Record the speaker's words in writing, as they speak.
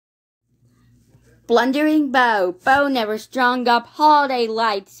Blundering Bo. Bo never strung up holiday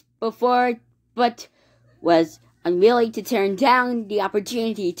lights before, but was unwilling to turn down the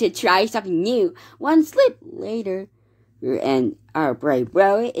opportunity to try something new. One slip later, and our brave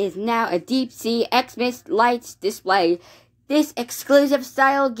Bo is now a deep-sea Xmas lights display. This exclusive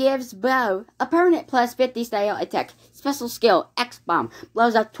style gives Bo a permanent plus 50 style attack. Special skill, X-Bomb.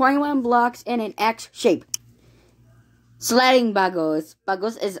 Blows up 21 blocks in an X shape. Sledding Buggles.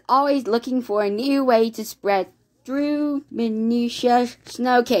 Buggles is always looking for a new way to spread through minutiae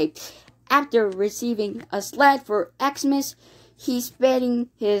snow cape. After receiving a sled for Xmas, he's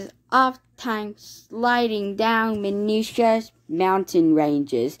spending his off time sliding down minutiae mountain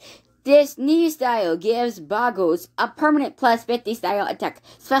ranges. This new style gives Buggles a permanent plus 50 style attack.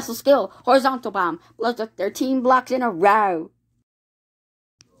 Special skill, Horizontal Bomb. Blows up 13 blocks in a row.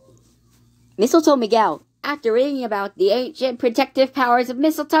 Mistletoe Miguel. After reading about the ancient protective powers of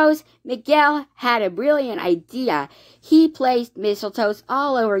mistletoes, Miguel had a brilliant idea. He placed mistletoes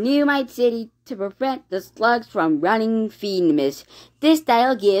all over New Might City to prevent the slugs from running Fiends. This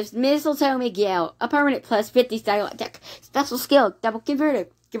style gives Mistletoe Miguel a permanent plus 50 style attack. Special skill, Double Converter.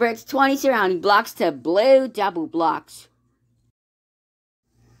 Converts 20 surrounding blocks to blue double blocks.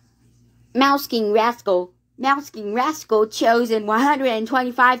 Mouse King Rascal. Mouse King Rascal chosen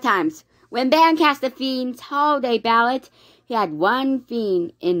 125 times. When Ben cast the Fiends holiday ballot, he had one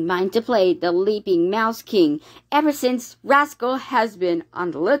fiend in mind to play the Leaping Mouse King. Ever since, Rascal has been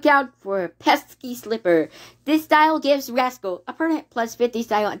on the lookout for a pesky slipper. This style gives Rascal a permanent plus 50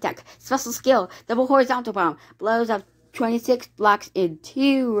 style attack. Special skill, Double Horizontal Bomb. Blows up 26 blocks in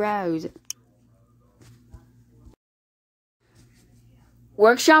 2 rows.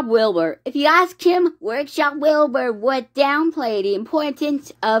 Workshop Wilbur. If you ask him, Workshop Wilbur would downplay the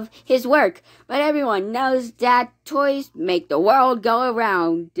importance of his work. But everyone knows that toys make the world go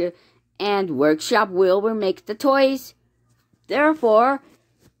around. And Workshop Wilbur makes the toys. Therefore,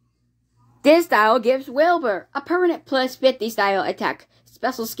 this style gives Wilbur a permanent plus 50 style attack.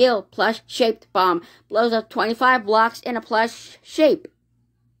 Special skill, Plush Shaped Bomb. Blows up 25 blocks in a plush shape.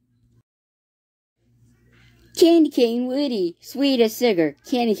 Candy Cane Woody. Sweet as sugar,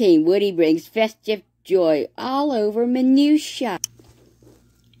 Candy Cane Woody brings festive joy all over minutia.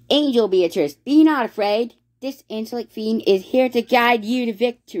 Angel Beatrice. Be not afraid. This angelic fiend is here to guide you to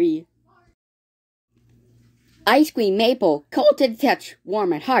victory. Ice Cream Maple. Cold to the touch,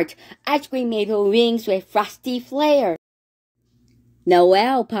 warm at heart. Ice Cream Maple rings with frosty flair.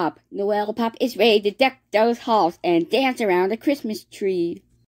 Noel Pop. Noel Pop is ready to deck those halls and dance around the Christmas tree.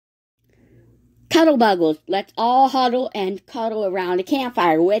 Cuddle Buggles. Let's all huddle and cuddle around the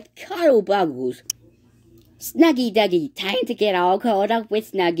campfire with Cuddle Buggles. Snuggy Duggy. Time to get all curled up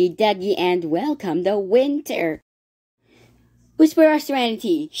with Snuggy Duggy and welcome the winter. Whisper of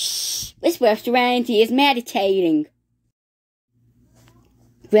Serenity. Shh. Whisper of Serenity is meditating.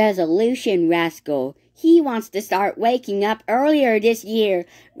 Resolution Rascal. He wants to start waking up earlier this year.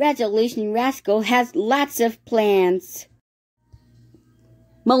 Resolution Rascal has lots of plans.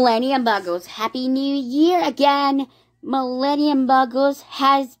 Millennium Buggles. Happy New Year again. Millennium Buggles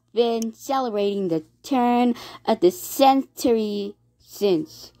has been celebrating the turn of the century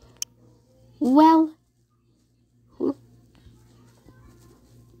since, well,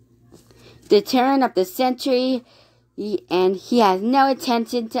 the turn of the century, and he has no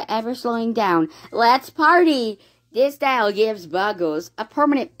intention to ever slowing down. Let's party! This style gives Buggles a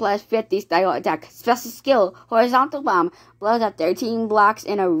permanent plus 50 style attack. Special skill, Horizontal Bomb. Blows up 13 blocks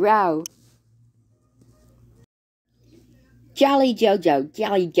in a row. Jolly Jojo.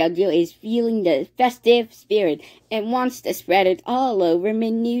 Jolly Jojo is feeling the festive spirit and wants to spread it all over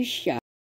minutia.